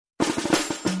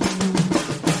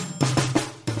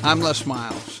I'm Les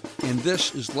Miles, and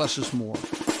this is Less is More.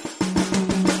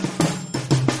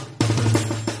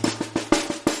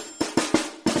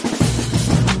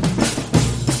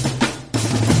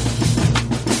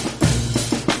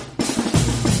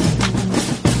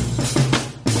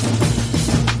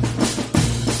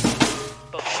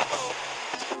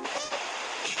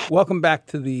 Welcome back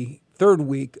to the third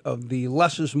week of the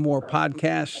Less is More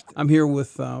podcast. I'm here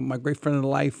with my great friend of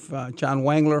life, John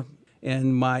Wangler,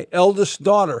 and my eldest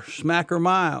daughter, Smacker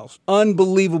Miles.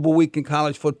 Unbelievable week in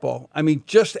college football. I mean,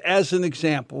 just as an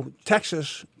example,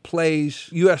 Texas plays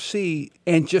USC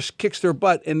and just kicks their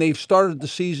butt, and they've started the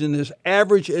season as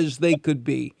average as they could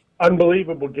be.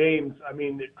 Unbelievable games. I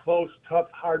mean, they're close,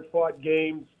 tough, hard-fought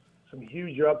games, some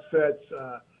huge upsets.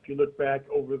 If you look back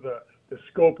over the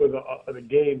scope of the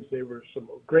games, they were some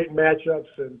great matchups,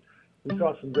 and we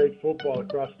saw some great football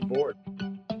across the board.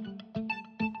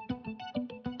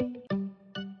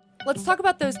 Let's talk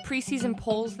about those preseason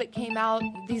polls that came out.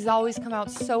 These always come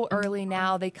out so early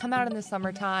now. They come out in the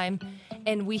summertime,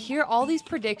 and we hear all these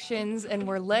predictions, and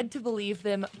we're led to believe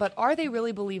them, but are they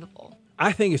really believable?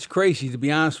 I think it's crazy, to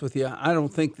be honest with you. I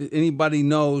don't think that anybody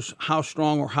knows how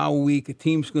strong or how weak a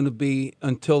team's going to be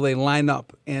until they line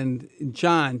up. And,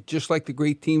 John, just like the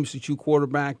great teams that you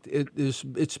quarterbacked,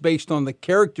 it's based on the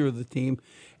character of the team,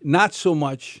 not so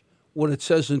much what it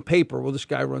says in paper. Well, this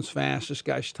guy runs fast, this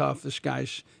guy's tough,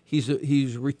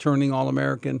 he's returning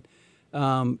All-American.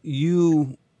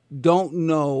 You don't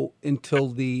know until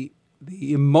the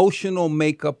emotional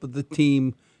makeup of the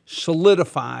team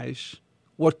solidifies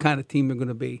what kind of team they're going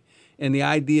to be. And the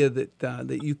idea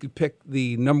that you could pick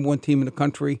the number one team in the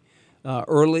country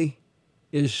early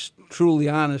is truly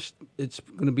honest. It's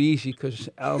going to be easy because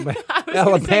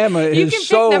Alabama is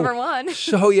so pick number one.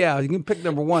 So yeah, you can pick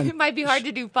number one. It might be hard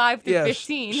to do 5 through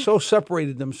 15. So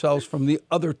separated themselves from the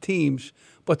other teams,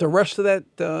 but the rest of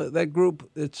that group,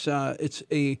 it's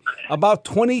about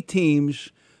 20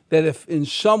 teams that if in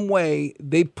some way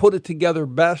they put it together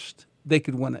best, they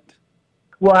could win it.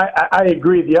 Well, I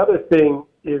agree. The other thing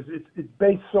is it's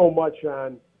based so much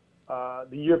on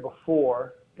the year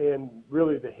before and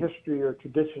really the history or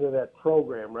tradition of that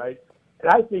program, right? And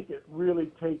I think it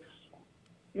really takes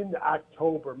into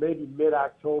October, maybe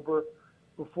mid-October,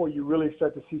 before you really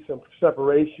start to see some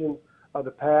separation of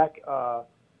the pack.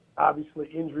 Obviously,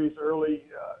 injuries early,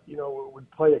 would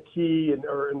play a key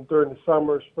during the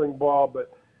summer, spring ball.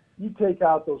 But you take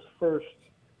out those first,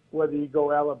 whether you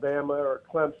go Alabama or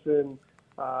Clemson,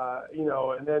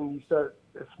 and then you start,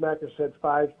 as Smacker said,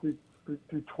 5 through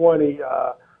 20.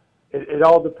 It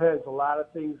all depends. A lot of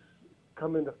things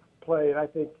come into play, and I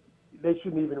think they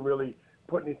shouldn't even really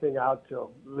put anything out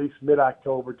till at least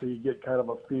mid-October till you get kind of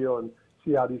a feel and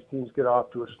see how these teams get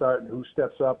off to a start and who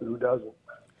steps up and who doesn't.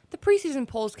 The preseason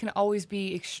polls can always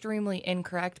be extremely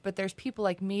incorrect, but there's people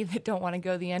like me that don't want to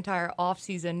go the entire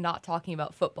offseason not talking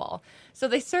about football. So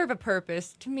they serve a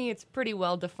purpose. To me, it's pretty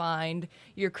well defined.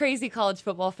 Your crazy college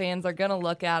football fans are going to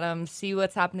look at them, see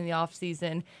what's happened in the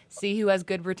offseason, see who has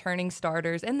good returning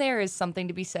starters, and there is something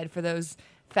to be said for those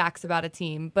facts about a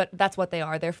team, but that's what they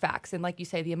are. They're facts. And like you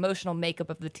say, the emotional makeup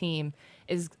of the team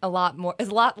is a lot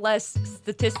less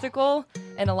statistical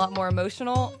and a lot more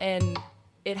emotional, and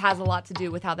it has a lot to do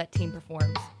with how that team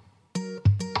performs.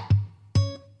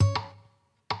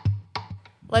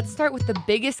 Let's start with the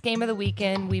biggest game of the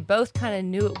weekend. We both kind of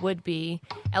knew it would be.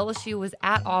 LSU was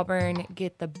at Auburn,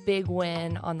 get the big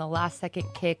win on the last-second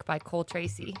kick by Cole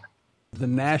Tracy. The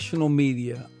national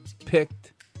media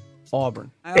picked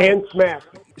Auburn. And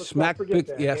Smack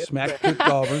picked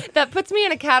Auburn. That puts me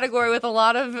in a category with a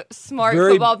lot of smart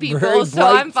football people, so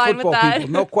I'm fine with that.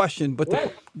 People, no question.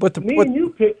 Me and you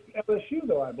picked LSU,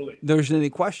 though, I believe. There's any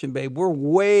question, babe. We're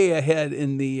way ahead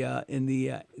in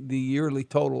the yearly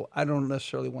total. I don't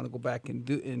necessarily want to go back and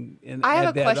do and I add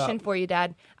have a that question up. for you,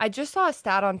 Dad. I just saw a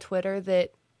stat on Twitter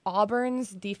that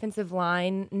Auburn's defensive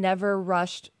line never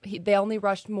rushed. They only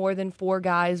rushed more than 4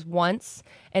 guys once,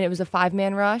 and it was a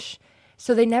 5-man rush.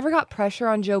 So they never got pressure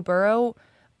on Joe Burrow.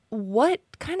 What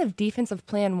kind of defensive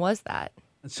plan was that?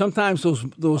 Sometimes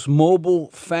those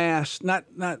mobile, fast, not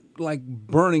like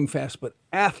burning fast, but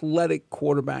athletic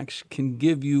quarterbacks can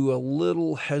give you a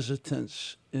little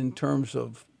hesitance in terms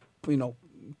of,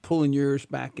 pulling your ears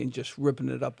back and just ripping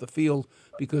it up the field,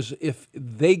 because if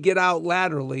they get out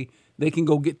laterally, they can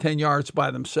go get 10 yards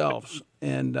by themselves.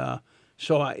 And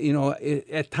so,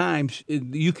 at times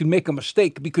you can make a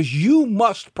mistake because you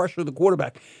must pressure the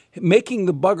quarterback. Making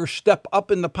the bugger step up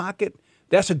in the pocket,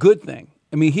 that's a good thing.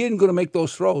 I mean, he isn't going to make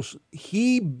those throws.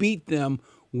 He beat them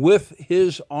with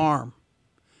his arm.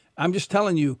 I'm just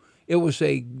telling you, it was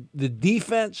the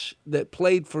defense that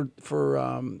played for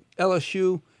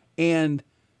LSU and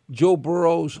Joe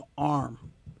Burrow's arm.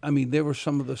 I mean, there were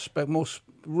some of the most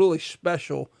really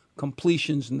special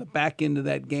completions in the back end of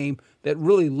that game that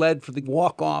really led for the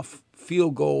walk-off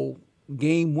field goal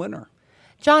game winner.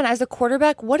 John, as a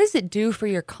quarterback, what does it do for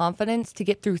your confidence to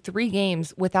get through 3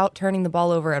 games without turning the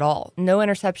ball over at all? No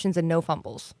interceptions and no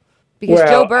fumbles. Because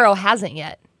Joe Burrow hasn't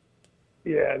yet.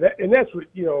 Yeah, that's what,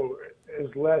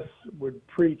 as Les would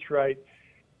preach, right?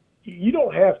 You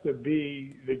don't have to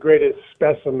be the greatest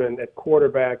specimen at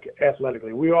quarterback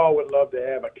athletically. We all would love to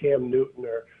have a Cam Newton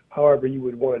or however you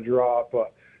would want to draw up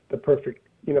the perfect,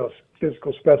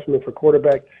 physical specimen for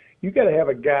quarterback. You got to have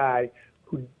a guy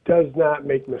who does not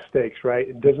make mistakes, right?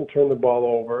 It doesn't turn the ball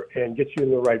over and gets you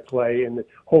in the right play. And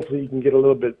hopefully you can get a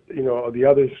little bit, of the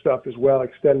other stuff as well,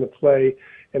 extend the play.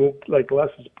 And like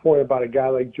Les's point about a guy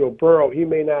like Joe Burrow, he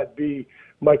may not be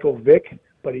Michael Vick,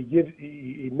 but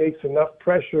he makes enough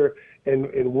pressure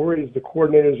and worries the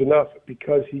coordinators enough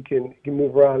because he can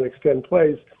move around and extend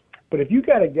plays. But if you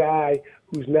got a guy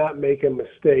who's not making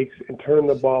mistakes and turning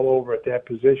the ball over at that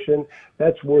position,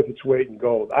 that's worth its weight in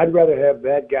gold. I'd rather have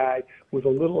that guy with a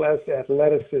little less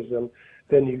athleticism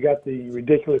than you got the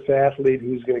ridiculous athlete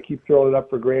who's going to keep throwing it up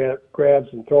for grabs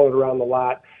and throwing it around the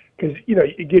lot. Because,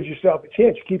 it gives yourself a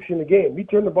chance. It keeps you in the game. You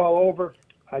turn the ball over,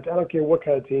 I don't care what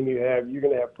kind of team you have, you're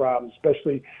going to have problems,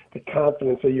 especially the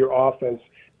confidence of your offense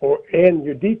and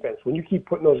your defense. When you keep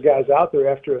putting those guys out there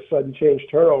after a sudden change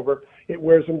turnover, it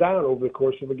wears them down over the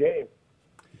course of a game.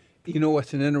 You know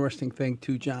what's an interesting thing,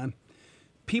 too, John?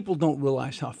 People don't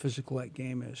realize how physical that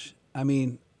game is. I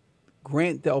mean,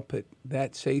 Grant Delpit,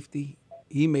 that safety,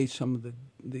 he made some of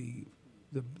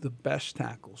the best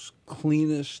tackles,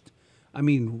 cleanest. I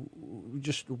mean,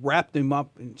 just wrapped him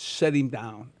up and set him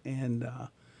down. And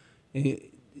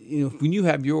when you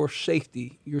have your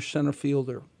safety, your center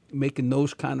fielder making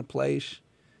those kind of plays,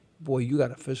 boy, you got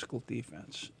a physical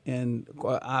defense. And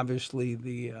obviously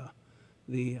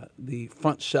the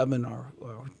front seven are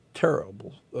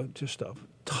terrible, just a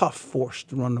tough force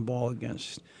to run the ball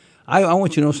against. I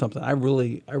want you to know something. I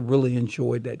really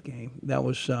enjoyed that game. That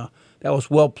was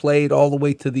well played all the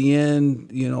way to the end.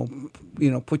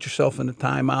 Put yourself in a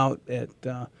timeout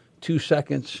at 2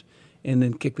 seconds, and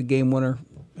then kick the game winner.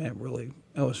 That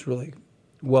was really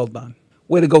well done.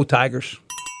 Way to go, Tigers!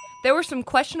 There were some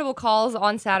questionable calls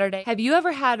on Saturday. Have you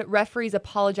ever had referees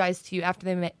apologize to you after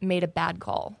they made a bad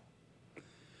call?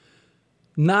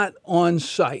 Not on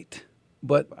site,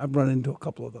 but I've run into a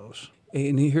couple of those.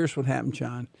 And here's what happened,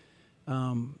 John.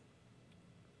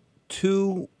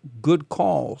 2 good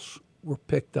calls were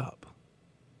picked up.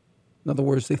 In other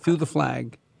words, they threw the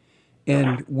flag,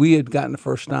 and we had gotten the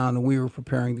first down, and we were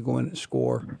preparing to go in and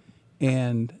score,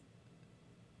 and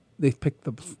they picked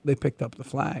up the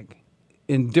flag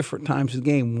in different times of the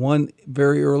game. One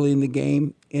very early in the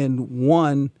game, and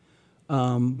one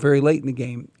very late in the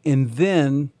game. And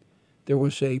then there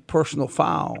was a personal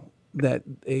foul that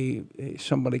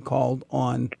somebody called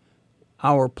on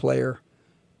our player,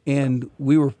 and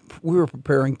we were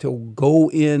preparing to go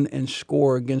in and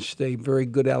score against a very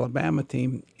good Alabama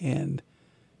team, and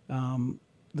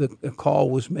the call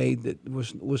was made that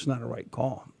was not a right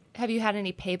call. Have you had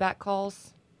any payback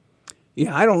calls?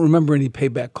 Yeah, I don't remember any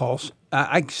payback calls.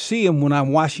 I see them when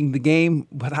I'm watching the game,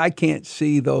 but I can't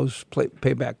see those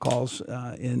payback calls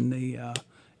in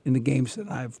the games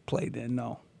that I've played in.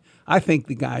 No, I think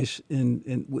the guys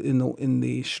in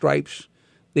the stripes,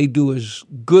 they do as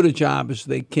good a job as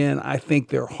they can. I think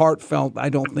they're heartfelt. I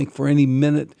don't think for any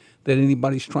minute that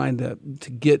anybody's trying to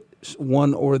get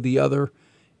one or the other.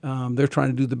 They're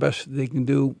trying to do the best that they can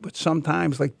do. But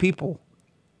sometimes, like people,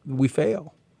 we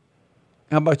fail.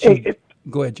 How about you?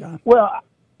 Go ahead, John. Well,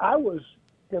 I was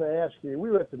going to ask you,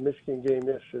 we were at the Michigan game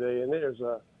yesterday, and there's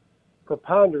a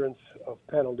preponderance of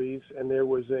penalties, and there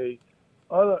was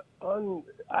I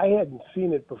hadn't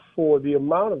seen it before, the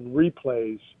amount of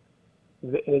replays,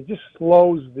 and it just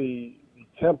slows the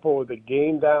tempo of the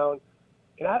game down.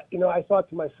 And I thought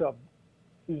to myself,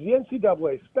 is the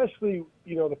NCAA, especially,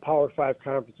 the Power 5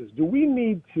 conferences, do we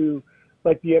need to,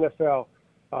 like the NFL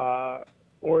or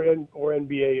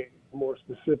NBA more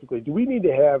specifically, do we need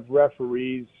to have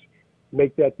referees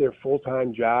make that their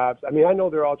full-time jobs? I mean, I know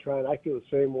they're all trying. I feel the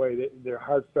same way. They're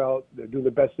heartfelt. They're doing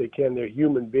the best they can. They're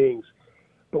human beings.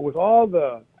 But with all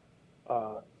the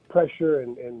pressure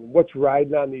and what's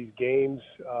riding on these games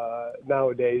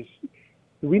nowadays,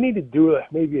 do we need to do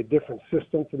maybe a different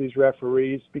system for these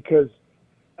referees? Because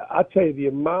I'll tell you, the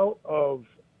amount of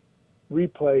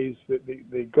replays that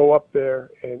they go up there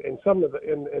and some of the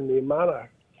and the amount of,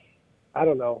 I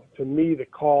don't know, to me, the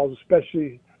calls,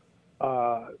 especially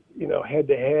head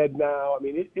to head now. I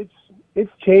mean,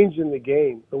 it's changing the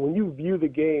game. And when you view the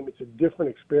game, it's a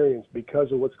different experience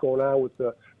because of what's going on with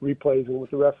the replays and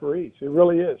with the referees. It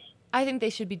really is. I think they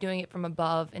should be doing it from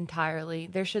above entirely.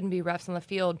 There shouldn't be refs on the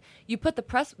field. You put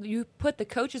the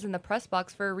coaches in the press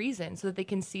box for a reason, so that they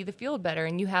can see the field better.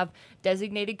 And you have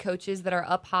designated coaches that are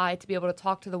up high to be able to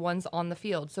talk to the ones on the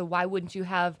field. So why wouldn't you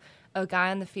have a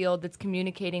guy on the field that's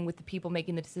communicating with the people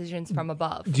making the decisions from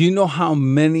above? Do you know how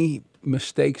many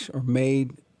mistakes are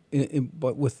made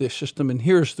but with this system? And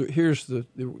here's the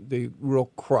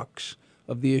real crux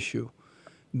of the issue.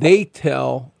 They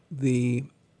tell the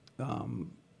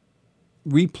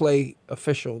replay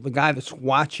official, the guy that's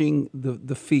watching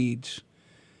the feeds,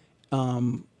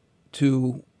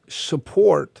 to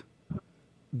support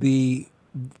the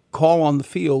call on the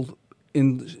field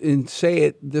and say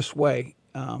it this way.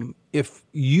 If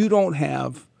you don't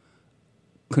have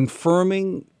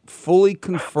fully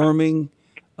confirming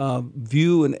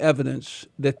view and evidence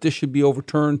that this should be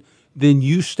overturned, then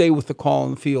you stay with the call on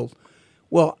the field.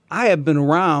 Well, I have been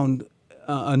around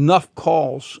enough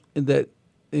calls that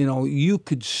you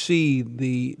could see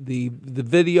the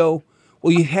video.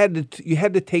 Well, you had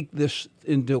to take this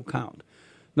into account.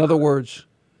 In other words,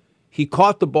 he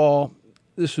caught the ball.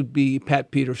 This would be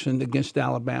Pat Peterson against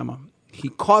Alabama. He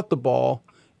caught the ball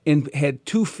and had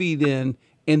 2 feet in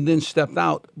and then stepped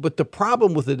out. But the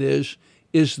problem with it is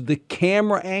the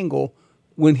camera angle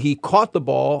when he caught the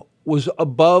ball was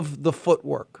above the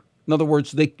footwork. In other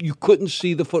words, you couldn't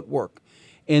see the footwork.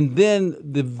 And then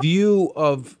the view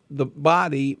of the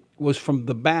body was from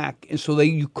the back, and so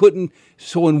you couldn't.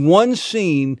 So in one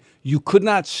scene, you could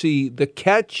not see the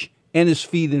catch and his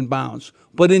feet in bounds.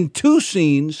 But in 2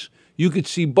 scenes, you could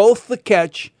see both the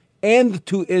catch and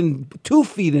the 2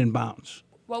 feet in bounds.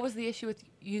 What was the issue with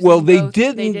using both? They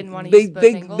didn't want to use both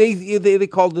angles? They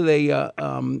called it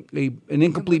an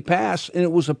incomplete pass, and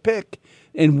it was a pick.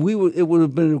 And it would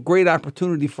have been a great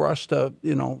opportunity for us to,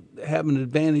 have an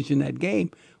advantage in that game.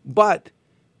 But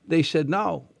they said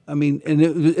no. I mean, and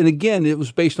again, it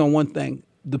was based on one thing: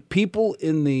 the people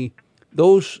in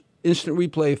those instant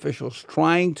replay officials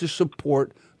trying to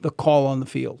support the call on the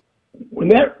field. When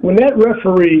that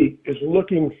referee is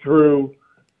looking through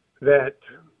that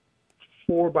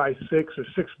 4x6 or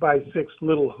 6x6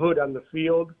 little hood on the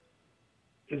field,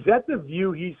 is that the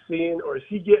view he's seeing, or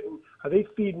are they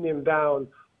feeding him down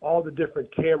all the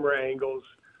different camera angles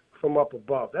from up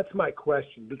above? That's my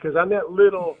question, because on that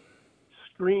little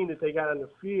screen that they got on the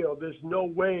field, there's no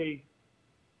way,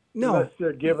 unless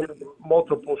they're giving them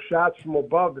multiple shots from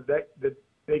above, that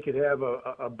they could have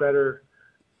a better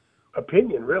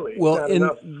opinion, really. Well, in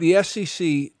the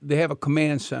SEC, they have a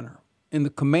command center, and the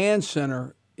command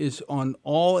center is on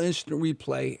all instant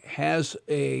replay, has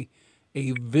a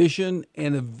vision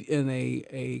and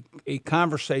a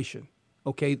conversation.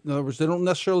 Okay, in other words, they don't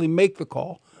necessarily make the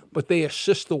call, but they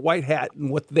assist the white hat in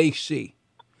what they see.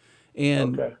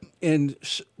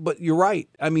 But you're right.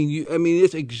 I mean,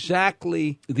 it's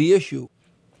exactly the issue.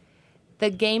 The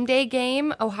game day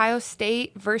game, Ohio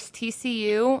State versus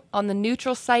TCU on the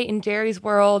neutral site in Jerry's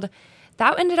World,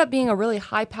 that ended up being a really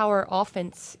high power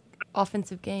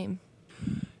offensive game.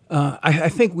 I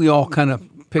think we all kind of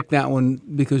picked that one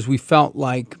because we felt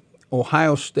like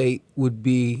Ohio State would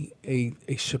be a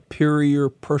superior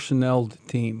personnel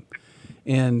team,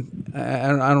 and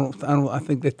I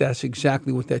think that's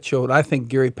exactly what that showed. I think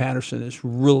Gary Patterson is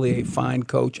really a fine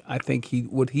coach. I think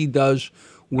what he does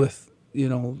with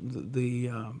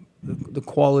the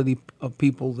quality of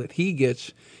people that he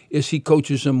gets is he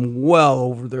coaches them well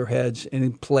over their heads, and he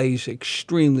plays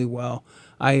extremely well.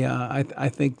 I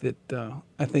think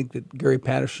that Gary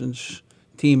Patterson's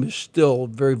team is still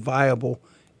very viable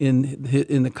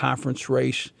in the conference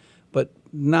race, but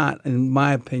not, in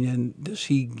my opinion, does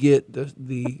he get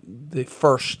the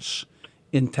firsts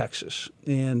in Texas.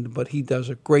 But he does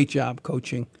a great job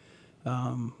coaching.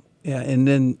 And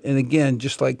again,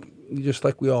 just like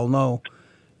we all know,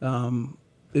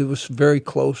 it was very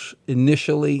close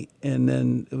initially, and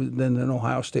then an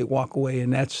Ohio State walk away,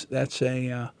 and it's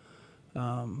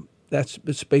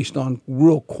based on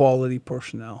real quality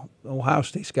personnel. Ohio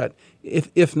State's got,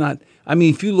 if not, I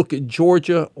mean, if you look at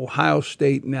Georgia, Ohio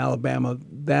State, and Alabama,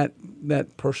 that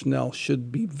personnel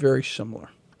should be very similar.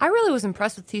 I really was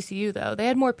impressed with TCU, though. They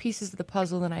had more pieces of the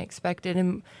puzzle than I expected,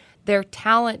 and their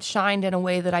talent shined in a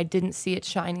way that I didn't see it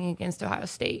shining against Ohio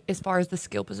State as far as the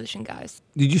skill position guys.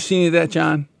 Did you see any of that,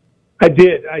 John? I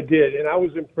did, and I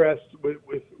was impressed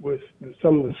with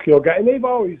some of the skill guys. And they've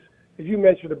always, as you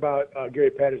mentioned about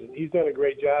Gary Patterson, he's done a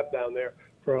great job down there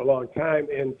for a long time,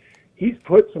 and he's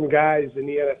put some guys in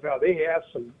the NFL. They have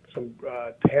some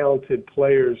talented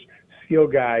players skill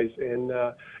guys, and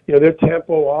their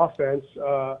tempo offense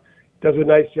does a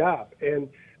nice job. And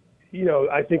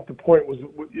I think the point was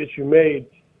that you made.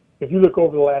 If you look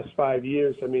over the last 5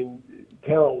 years, I mean,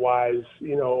 talent-wise,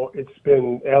 it's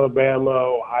been Alabama,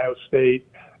 Ohio State,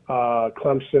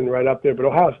 Clemson right up there. But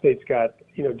Ohio State's got,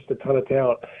 just a ton of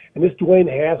talent. And this Dwayne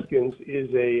Haskins is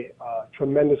a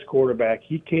tremendous quarterback.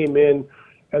 He came in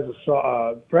as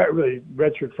a really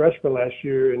redshirt freshman last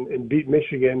year and beat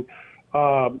Michigan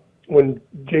when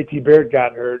J.T. Barrett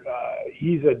got hurt.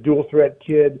 He's a dual-threat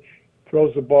kid,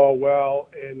 throws the ball well,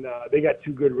 and they got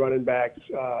two good running backs,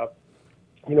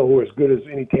 who are as good as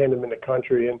any tandem in the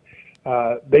country. And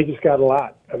they just got a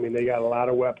lot. I mean, they got a lot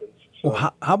of weapons. So.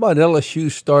 Well, how about LSU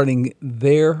starting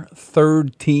their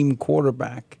third-team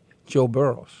quarterback, Joe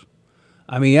Burrows?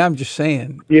 I mean, I'm just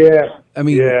saying. Yeah. I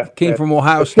mean, came from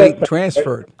Ohio State and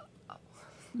transferred.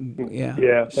 Yeah.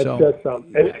 Yeah, that's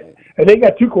something. And they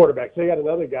got two quarterbacks. They got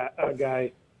another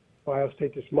guy, Ohio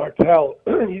State, this Martell.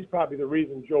 He's probably the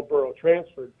reason Joe Burrow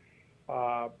transferred.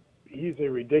 He's a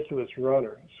ridiculous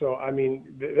runner. So, I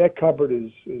mean, that cupboard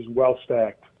is well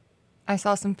stacked. I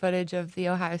saw some footage of the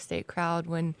Ohio State crowd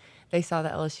when they saw the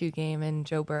LSU game and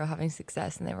Joe Burrow having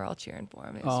success, and they were all cheering for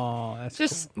him. That's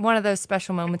just cool. One of those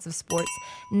special moments of sports.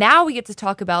 Now we get to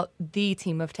talk about the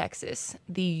team of Texas,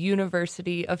 the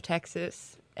University of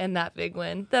Texas, and that big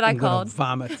win that I called.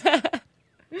 Vomit.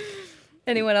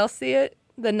 Anyone else see it?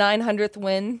 The 900th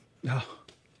win. Oh.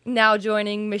 Now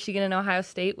joining Michigan and Ohio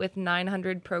State with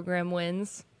 900 program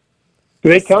wins. Do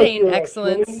they count your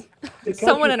excellence.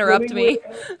 Someone interrupt me.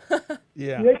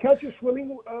 Yeah. Do they count your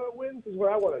swimming wins? Is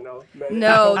what I want to know.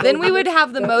 No, then we would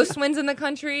have the most wins in the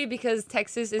country because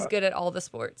Texas is good at all the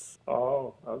sports.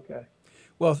 Oh, okay.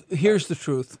 Well, here's the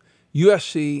truth.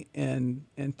 USC and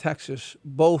Texas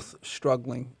both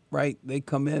struggling, right? They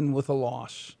come in with a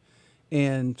loss,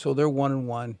 and so they're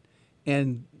 1-1,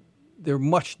 and they're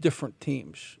much different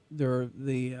teams. They're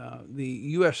the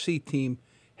USC team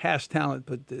has talent,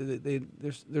 but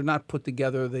they're not put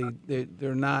together.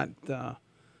 They're not.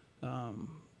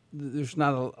 There's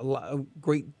not a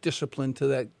great discipline to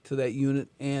that unit,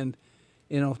 and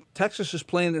Texas is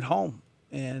playing at home,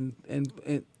 and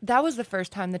that was the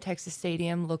first time the Texas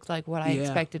Stadium looked like what I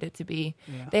expected it to be.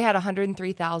 Yeah. They had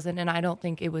 103,000, and I don't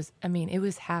think it was. I mean, it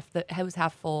was half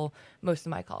full most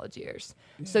of my college years.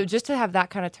 Yeah. So just to have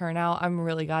that kind of turnout, I'm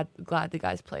really glad the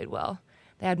guys played well.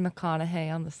 They had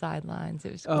McConaughey on the sidelines.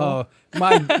 It was cool. Oh,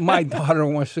 my daughter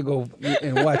wants to go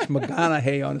and watch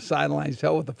McConaughey on the sidelines.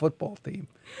 Hell with the football team.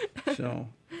 So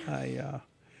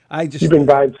I just. You've been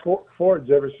buying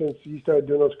Fords ever since you started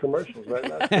doing those commercials, right?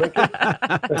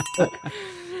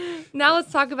 Now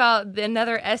let's talk about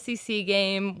another SEC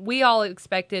game. We all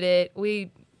expected it. We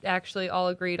actually all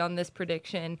agreed on this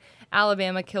prediction.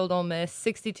 Alabama killed Ole Miss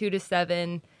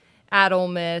 62-7 at Ole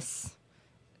Miss.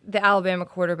 The Alabama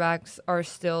quarterbacks are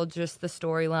still just the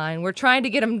storyline. We're trying to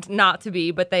get them not to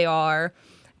be, but they are.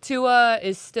 Tua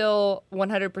is still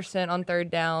 100% on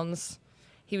third downs.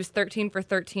 He was 13 for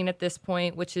 13 at this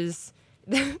point, which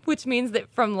means that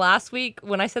from last week,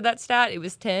 when I said that stat, it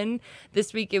was 10.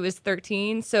 This week, it was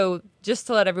 13. So just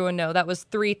to let everyone know, that was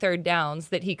 3 third downs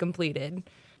that he completed.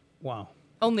 Wow.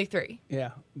 Only 3.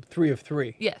 Yeah, 3 of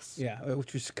 3. Yes. Yeah,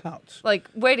 which just counts. Like,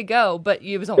 way to go, but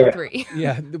it was only 3.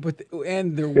 Yeah,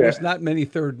 and there was not many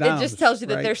third downs. It just tells you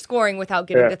that they're scoring without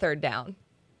getting to third down.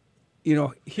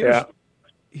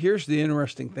 Here's the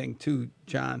interesting thing, too,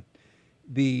 John.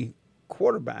 The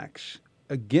quarterbacks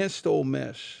against Ole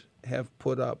Miss have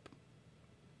put up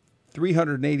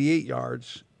 388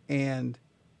 yards and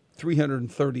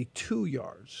 332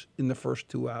 yards in the first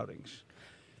 2 outings.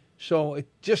 So it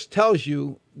just tells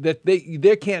you that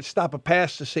they can't stop a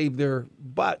pass to save their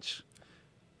butts.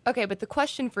 Okay, but the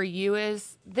question for you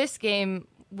is, this game,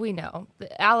 we know,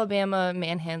 Alabama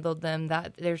manhandled them.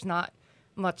 That there's not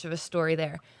much of a story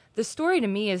there. The story to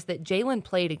me is that Jalen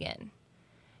played again.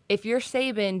 If you're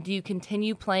Saban, do you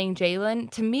continue playing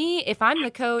Jalen? To me, if I'm the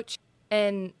coach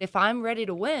and if I'm ready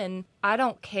to win, I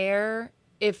don't care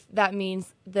if that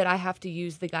means that I have to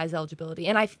use the guy's eligibility.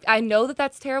 And I know that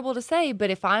that's terrible to say, but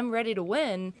if I'm ready to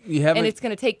win and it's going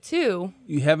to take 2.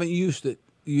 You haven't used it.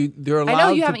 They're allowed to play. I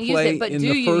know you haven't used it, but do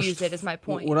you use it is my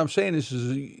point. What I'm saying is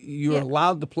you're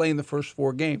allowed to play in the first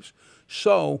 4 games.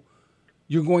 So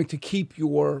you're going to keep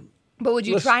your... But would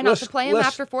you try not to play him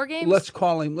after 4 games? Let's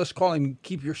call him,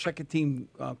 keep your second-team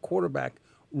quarterback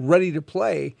ready to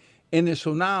play. And then,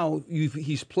 so now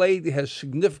he's played, has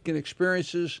significant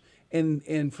experiences,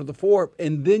 and for the 4,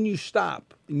 and then you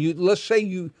stop. And let's say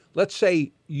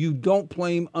you don't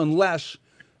play him unless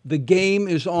the game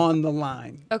is on the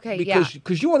line. Okay,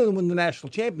 because you want to win the national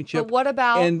championship. But what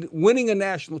about... And winning a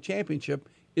national championship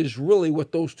is really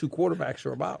what those two quarterbacks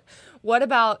are about. What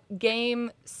about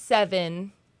Game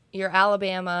 7, you're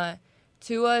Alabama,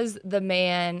 Tua's the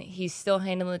man, he's still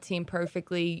handling the team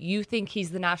perfectly, you think he's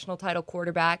the national title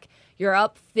quarterback, you're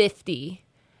up 50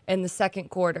 in the second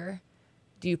quarter.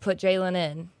 Do you put Jalen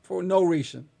in? For no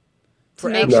reason. To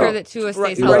make sure that Tua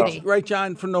stays healthy. Right,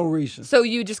 John, for no reason. So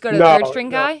you just go to the third string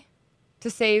guy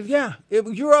to save? Yeah,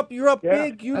 you're up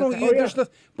big. You don't. There's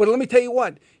nothing. But let me tell you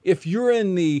what. If you're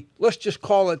in the, let's just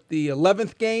call it the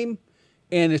 11th game,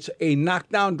 and it's a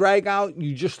knockdown drag out,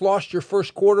 you just lost your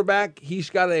first quarterback.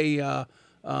 He's got a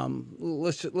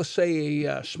let's say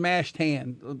a smashed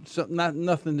hand. So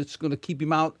nothing that's going to keep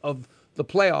him out of the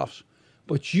playoffs.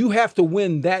 But you have to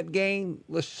win that game.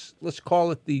 Let's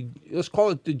call it the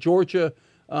Georgia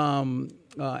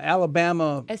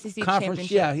Alabama SEC conference.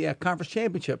 championship. Conference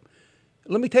championship.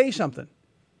 Let me tell you something.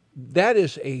 That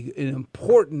is an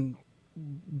important,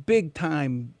 big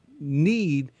time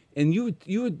need, and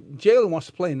Jalen wants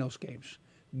to play in those games.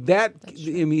 I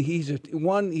mean,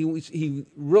 he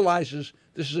realizes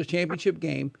this is a championship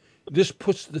game. This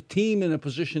puts the team in a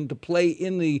position to play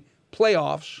in the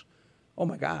playoffs. Oh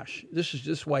my gosh, this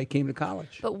is why he came to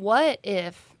college. But what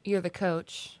if you're the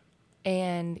coach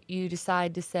and you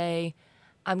decide to say,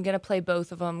 I'm going to play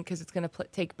both of them because it's going to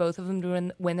take both of them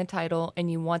to win the title,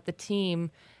 and you want the team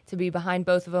to be behind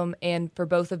both of them and for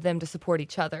both of them to support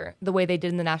each other the way they did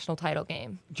in the national title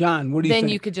game? John, what do you think? Then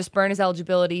you could just burn his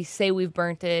eligibility, say we've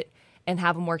burnt it, and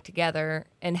have them work together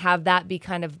and have that be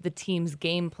kind of the team's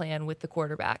game plan with the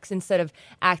quarterbacks instead of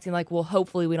acting like, well,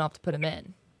 hopefully we don't have to put him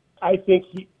in. I think,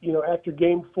 after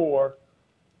Game 4,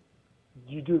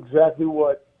 you do exactly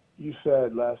what you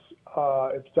said, Les.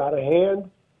 If it's out of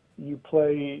hand, you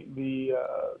play the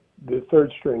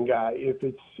third string guy. If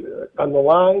it's on the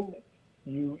line,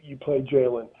 you play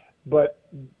Jalen. But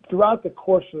throughout the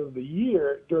course of the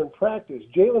year, during practice,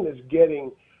 Jalen is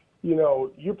getting,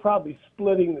 you're probably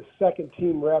splitting the second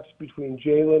team reps between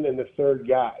Jalen and the third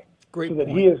guy. Great so that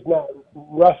point. he is not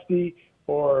rusty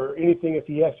or anything if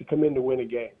he has to come in to win a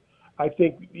game. I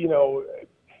think,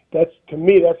 that's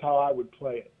how I would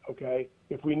play it, okay?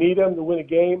 If we need him to win a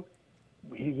game,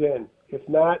 he's in. If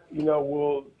not,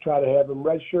 we'll try to have him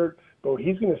redshirt, but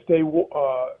he's going to stay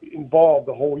involved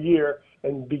the whole year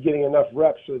and be getting enough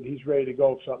reps so that he's ready to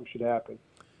go if something should happen.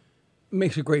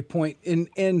 Makes a great point.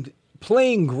 And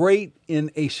playing great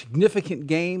in a significant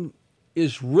game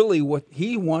is really what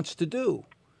he wants to do.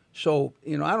 So,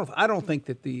 I don't think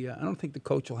the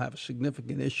coach will have a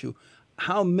significant issue.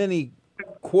 How many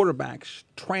quarterbacks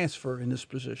transfer in this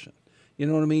position? You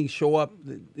know what I mean? Show up,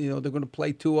 they're going to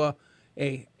play Tua.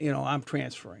 Hey, I'm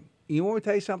transferring. You want me to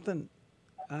tell you something?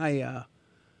 I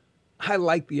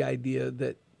like the idea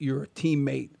that you're a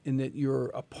teammate and that you're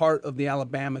a part of the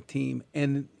Alabama team.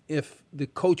 And if the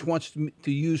coach wants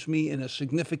to use me in a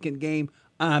significant game,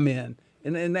 I'm in.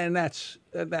 And that's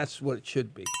what it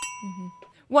should be. Mm-hmm.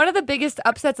 One of the biggest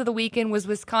upsets of the weekend was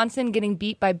Wisconsin getting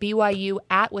beat by BYU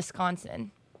at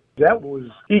Wisconsin. That was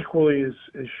equally as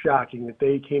shocking that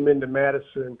they came into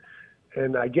Madison,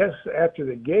 and I guess after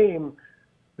the game,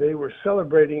 they were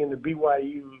celebrating in the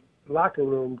BYU locker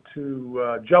room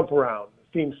to Jump Around,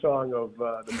 the theme song of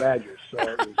the Badgers. So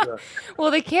it was,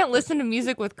 well, they can't listen to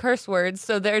music with curse words,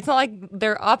 so it's not like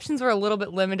their options were a little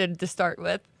bit limited to start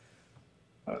with.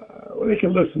 Well, they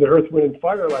can listen to Earth, Wind, and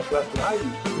Fire like less than I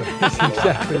used to. That's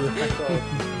exactly right.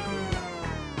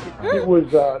 It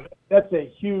was that's a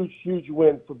huge, huge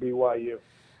win for BYU.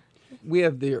 We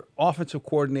have their offensive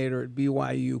coordinator at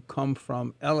BYU come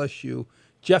from LSU,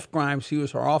 Jeff Grimes. He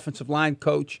was our offensive line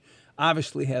coach.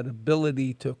 Obviously had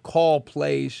ability to call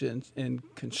plays and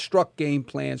construct game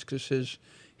plans because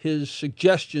his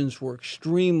suggestions were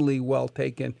extremely well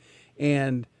taken.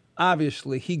 And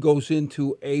obviously, he goes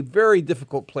into a very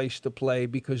difficult place to play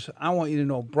because I want you to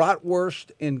know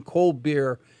bratwurst and cold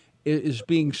beer is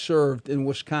being served in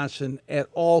Wisconsin at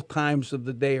all times of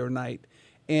the day or night.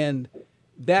 And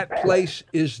that place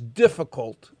is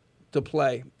difficult to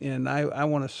play. And I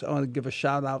want to give a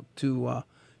shout out to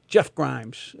Jeff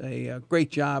Grimes, a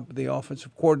great job, the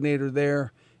offensive coordinator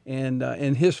there, and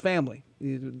his family,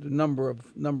 the number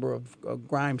of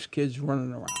Grimes kids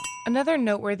running around. Another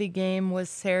noteworthy game was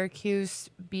Syracuse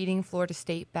beating Florida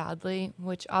State badly,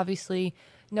 which obviously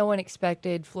no one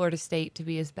expected Florida State to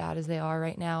be as bad as they are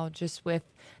right now, just with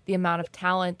the amount of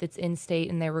talent that's in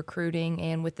state and their recruiting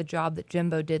and with the job that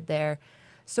Jimbo did there.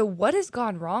 So what has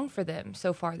gone wrong for them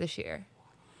so far this year?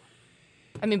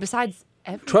 Besides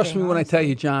everything. Trust me when I tell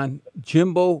you, John,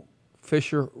 Jimbo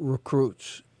Fisher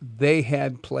recruits. they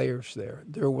had players there.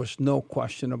 There was no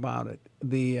question about it.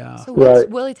 So what's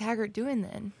Willie Taggart doing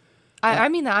then? I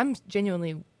mean, I'm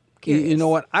genuinely curious. You know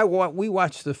what? We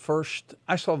watched the first.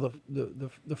 I saw the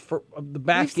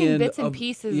back We've seen end bits and of,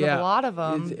 pieces of a lot of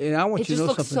them. And I want it you to just know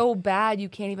looks something. so bad you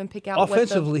can't even pick out.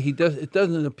 Offensively, it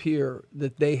doesn't appear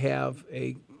that they have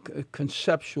a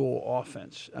conceptual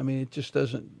offense. I mean, it just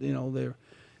doesn't. You know,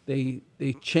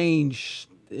 they change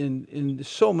in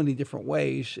so many different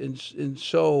ways, and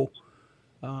so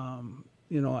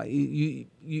you know,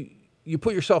 you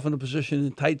put yourself in a position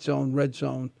in tight zone, red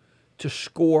zone, to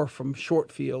score from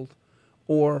short field,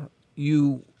 or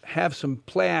you have some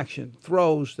play action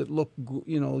throws that look,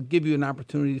 you know, give you an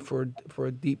opportunity for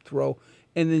a deep throw,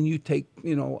 and then you take,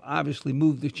 you know, obviously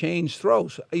move the chains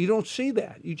throws. You don't see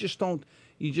that. You just don't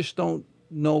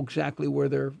know exactly where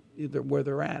they're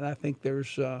at. I think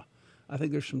there's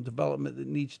some development that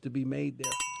needs to be made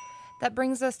there. That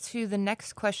brings us to the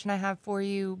next question I have for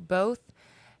you both,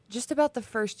 just about the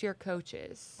first-year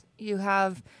coaches. You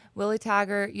have Willie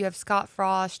Taggart, you have Scott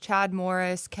Frost, Chad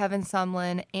Morris, Kevin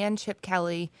Sumlin, and Chip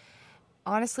Kelly.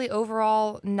 Honestly,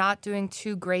 overall, not doing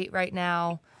too great right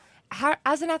now.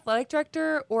 As an athletic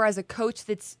director or as a coach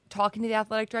that's talking to the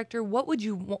athletic director,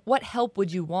 what help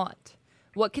would you want?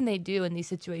 What can they do in these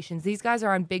situations? These guys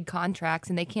are on big contracts,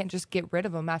 and they can't just get rid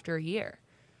of them after a year.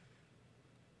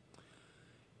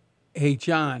 Hey,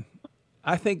 John,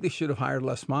 I think they should have hired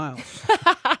Les Miles.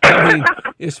 I mean,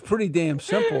 it's pretty damn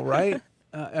simple, right?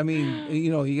 I mean, you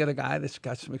know, you got a guy that's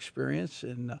got some experience,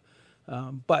 and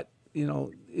but you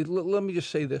know, let me just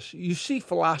say this: you see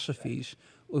philosophies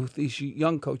with these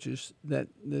young coaches that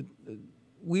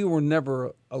we were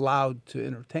never allowed to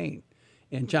entertain.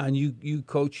 And John, you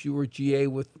coached, you were GA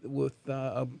with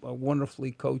a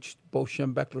wonderfully coached Bo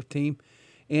Schembechler team,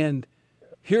 and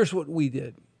here's what we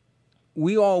did.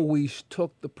 We always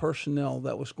took the personnel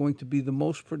that was going to be the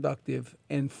most productive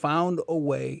and found a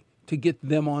way to get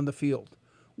them on the field.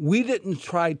 We didn't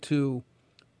try to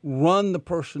run the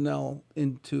personnel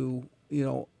into, you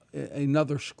know,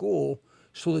 another school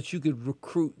so that you could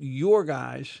recruit your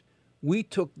guys. We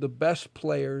took the best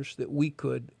players that we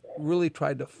could, really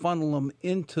tried to funnel them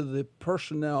into the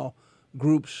personnel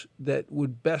groups that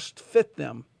would best fit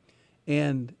them.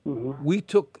 And we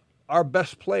took our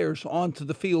best players onto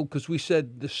the field because we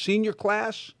said the senior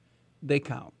class, they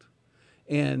count.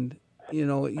 And, you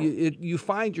know, you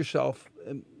find yourself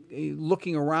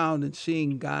looking around and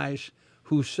seeing guys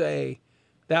who say,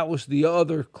 that was the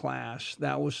other class,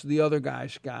 that was the other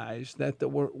guys, that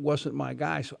wasn't my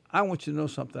guy. So I want you to know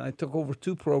something. I took over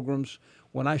 2 programs.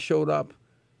 When I showed up,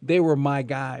 they were my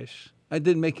guys. I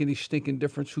didn't make any stinking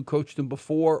difference who coached them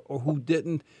before or who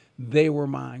didn't. They were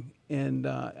mine, and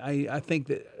I think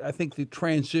the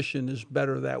transition is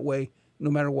better that way.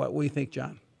 No matter what do you think,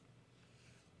 John?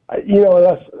 You know,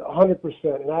 that's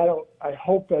 100%, and I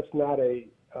hope that's not a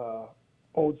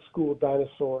old school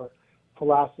dinosaur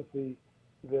philosophy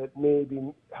that may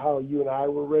be how you and I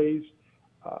were raised.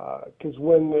 Because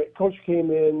when the coach came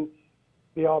in,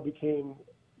 they all became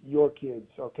your kids.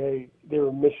 Okay, they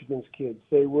were Michigan's kids.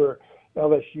 They were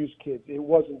LSU's kids. It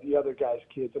wasn't the other guy's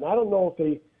kids. And I don't know if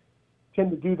they tend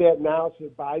to do that now, so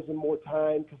it buys them more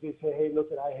time because they say, hey, look,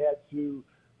 I had to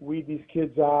weed these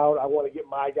kids out. I want to get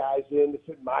my guys in to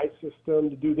fit my system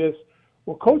to do this.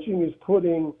 Well, coaching is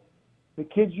putting the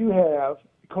kids you have,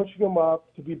 coaching them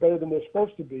up to be better than they're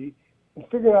supposed to be, and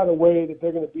figuring out a way that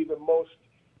they're going to be the most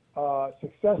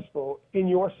successful in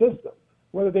your system.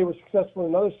 Whether they were successful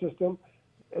in another system,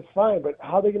 it's fine, but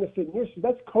how they're going to fit in your system,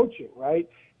 that's coaching, right?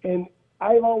 And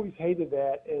I've always hated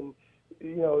that and,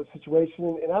 you know,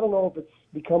 situation. And I don't know if it's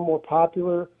become more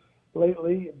popular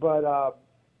lately, but,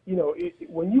 you know,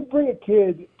 when you bring a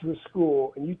kid to a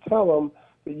school and you tell them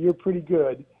that you're pretty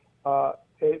good,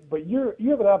 but you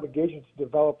have an obligation to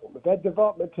develop them. If that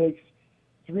development takes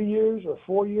 3 years or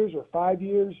 4 years or 5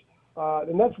 years,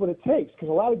 then that's what it takes, because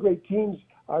a lot of great teams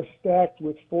are stacked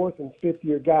with 4th and 5th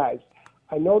year guys.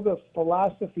 I know the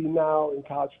philosophy now in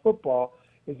college football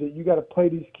is that you got to play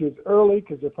these kids early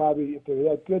because they're probably, if they're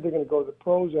that good, they're going to go to the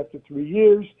pros after 3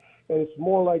 years. And it's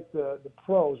more like the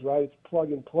pros, right? It's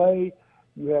plug and play.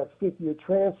 You have 5th-year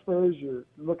transfers. You're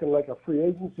looking like a free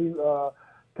agency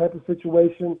type of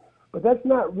situation. But that's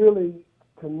not really,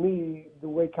 to me, the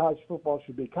way college football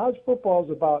should be. College football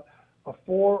is about a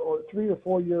 3 or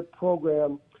 4 year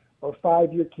program or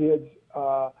 5 year kids.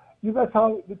 That's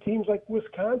how the teams like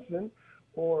Wisconsin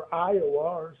or Iowa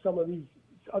or some of these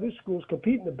other schools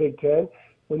compete in the Big Ten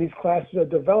when these classes are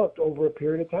developed over a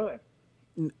period of time.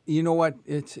 You know what?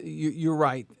 You're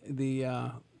right.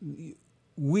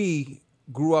 We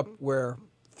grew up where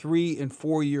 3 and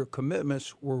 4 year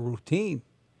commitments were routine.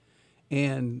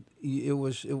 and it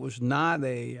was not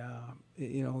a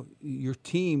your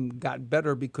team got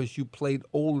better because you played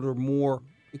older, more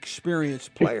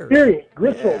experienced players. Experience,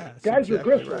 gristle. Yeah, Guys exactly are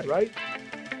gristled, right?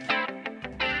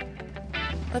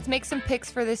 Let's make some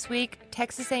picks for this week.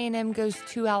 Texas A&M goes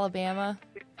to Alabama.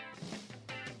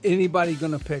 Anybody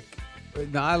going to pick?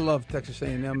 Now, I love Texas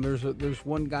A&M. There's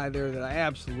one guy there that I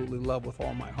absolutely love with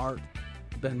all my heart,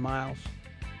 Ben Miles.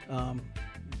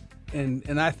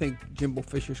 And I think Jimbo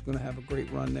Fisher's going to have a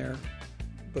great run there.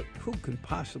 But who can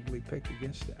possibly pick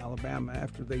against Alabama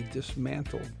after they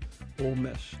dismantled Ole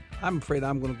Miss? I'm afraid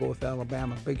I'm going to go with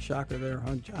Alabama. Big shocker there,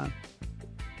 huh, John?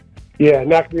 Yeah,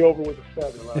 knocked me over with a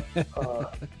feather.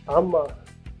 How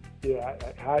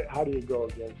do you go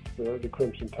against the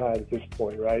Crimson Tide at this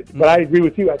point, right? Mm-hmm. But I agree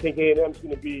with you. I think A&M's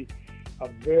going to be a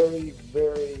very,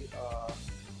 very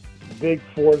big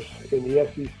force in the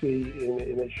SEC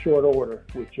in a short order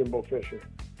with Jimbo Fisher.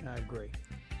 I agree.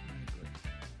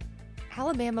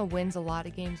 Alabama wins a lot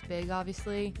of games big,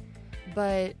 obviously,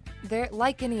 but they're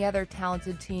like any other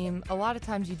talented team. A lot of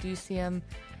times you do see them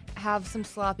have some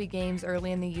sloppy games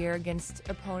early in the year against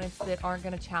opponents that aren't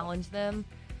going to challenge them.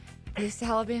 This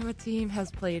Alabama team has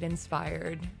played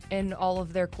inspired in all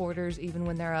of their quarters, even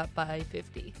when they're up by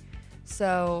 50.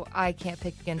 So I can't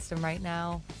pick against them right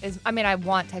now. I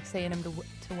want Texas A&M to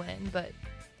win, but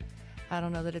I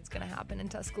don't know that it's going to happen in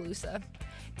Tuscaloosa.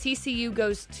 TCU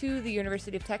goes to the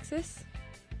University of Texas.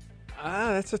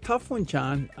 That's a tough one,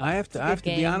 John. I have to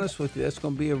be honest with you. That's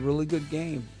going to be a really good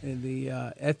game at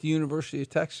the University of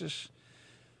Texas.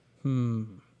 I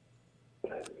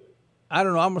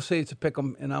don't know. I'm going to say it's a pick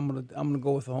 'em, and I'm going to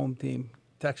go with the home team,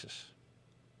 Texas.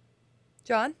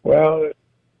 John? Well,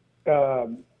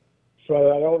 so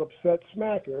I don't upset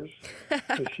Smackers,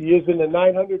 so she is in the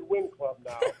 900 win club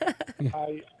now.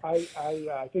 I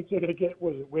think they're going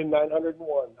to win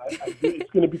 901.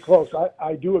 It's going to be close.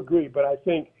 I do agree, but I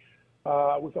think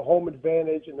with the home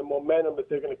advantage and the momentum that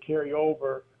they're going to carry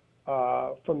over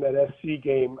from that SC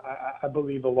game, I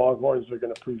believe the Longhorns are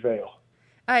going to prevail.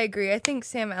 I agree. I think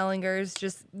Sam Ehlinger is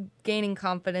just gaining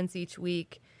confidence each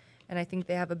week, and I think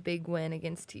they have a big win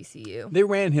against TCU. They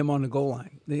ran him on the goal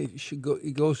line.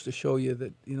 It goes to show you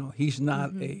that he's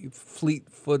not a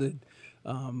fleet-footed,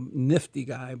 nifty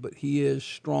guy, but he is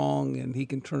strong and he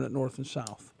can turn it north and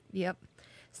south. Yep.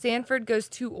 Stanford goes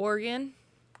to Oregon.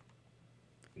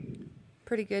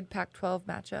 Pretty good Pac-12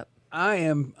 matchup. I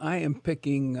am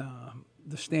picking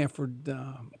the Stanford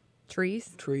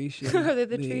trees. Yeah. Are they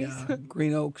the trees?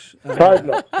 Green Oaks.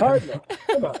 Cardinal.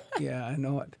 Come on. Yeah, I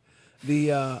know it.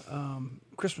 The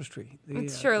Christmas tree.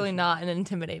 It's surely not an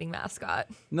intimidating mascot.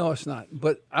 No, it's not.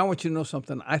 But I want you to know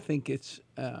something. I think it's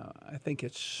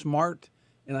smart,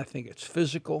 and I think it's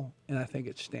physical, and I think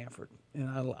it's Stanford. And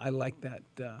I like that.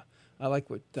 I like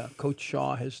what Coach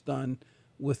Shaw has done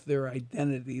with their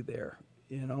identity there.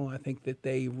 I think that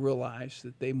they realize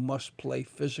that they must play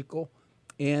physical,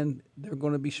 and they're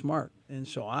going to be smart. And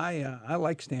so I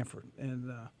like Stanford,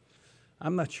 and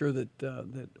I'm not sure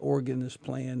that Oregon is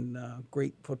playing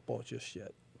great football just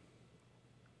yet.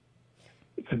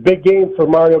 It's a big game for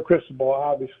Mario Cristobal,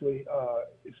 obviously,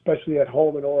 especially at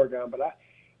home in Oregon. But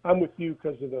I'm with you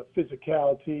because of the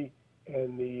physicality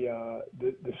and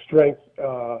the strength,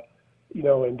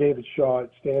 and David Shaw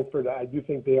at Stanford. I do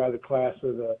think they are the class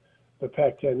of the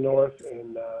Pac-10 North,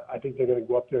 and I think they're going to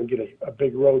go up there and get a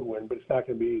big road win, but it's not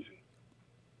going to be easy.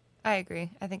 I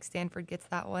agree. I think Stanford gets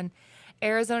that one.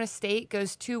 Arizona State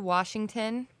goes to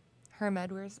Washington. Herm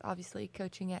Edwards, obviously,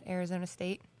 coaching at Arizona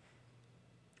State.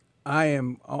 I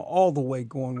am all the way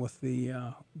going with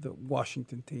the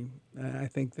Washington team. I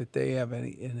think that they have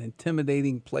an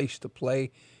intimidating place to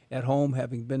play at home,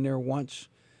 having been there once,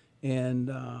 and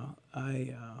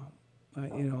I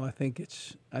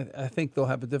think they'll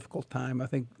have a difficult time. I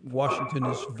think Washington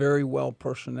is very well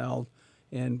personneled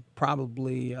and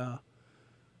probably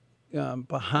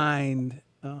behind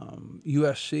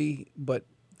USC, but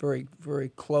very, very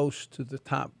close to the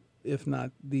top, if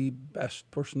not the best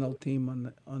personnel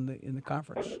team in the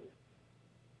conference.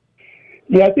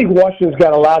 Yeah, I think Washington's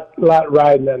got a lot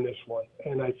riding on this one,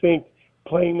 and I think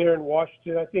playing there in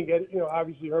Washington, I think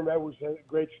obviously Herm Edwards had a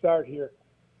great start here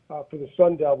for the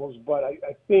Sun Devils, but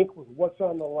I think with what's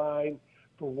on the line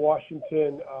for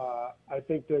Washington, I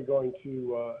think they're going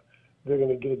to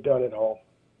get it done at home.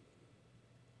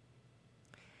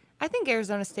 I think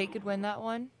Arizona State could win that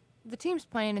one. The team's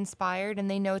playing inspired,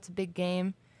 and they know it's a big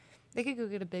game. They could go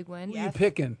get a big win. Who are you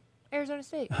picking? Arizona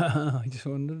State. I just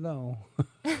wanted to know.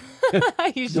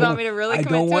 You just want me to really commit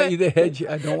to it? I don't want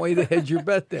you to hedge your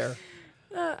bet there.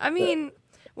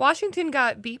 Washington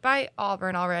got beat by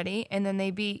Auburn already, and then they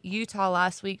beat Utah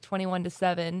last week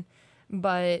 21-7.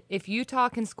 But if Utah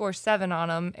can score 7 on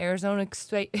them, Arizona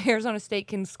State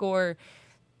can score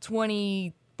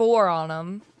 24 on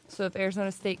them. So if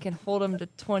Arizona State can hold them to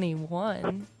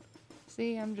 21,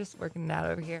 see, I'm just working it out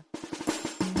over here.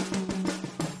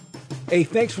 Hey,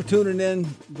 thanks for tuning in.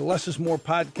 The Less is More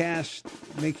podcast.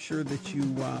 Make sure that you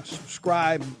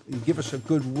subscribe and give us a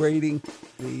good rating.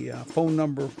 The phone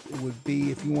number would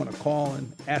be, if you want to call and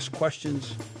ask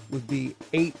questions, would be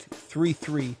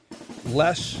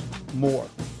 833-LESS-MORE.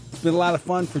 It's been a lot of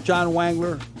fun for John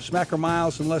Wangler, Smacker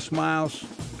Miles, and Les Miles.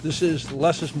 This is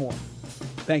Less is More.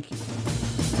 Thank you.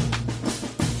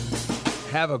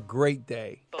 Have a great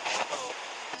day.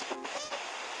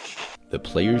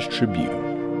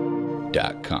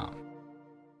 ThePlayersTribune.com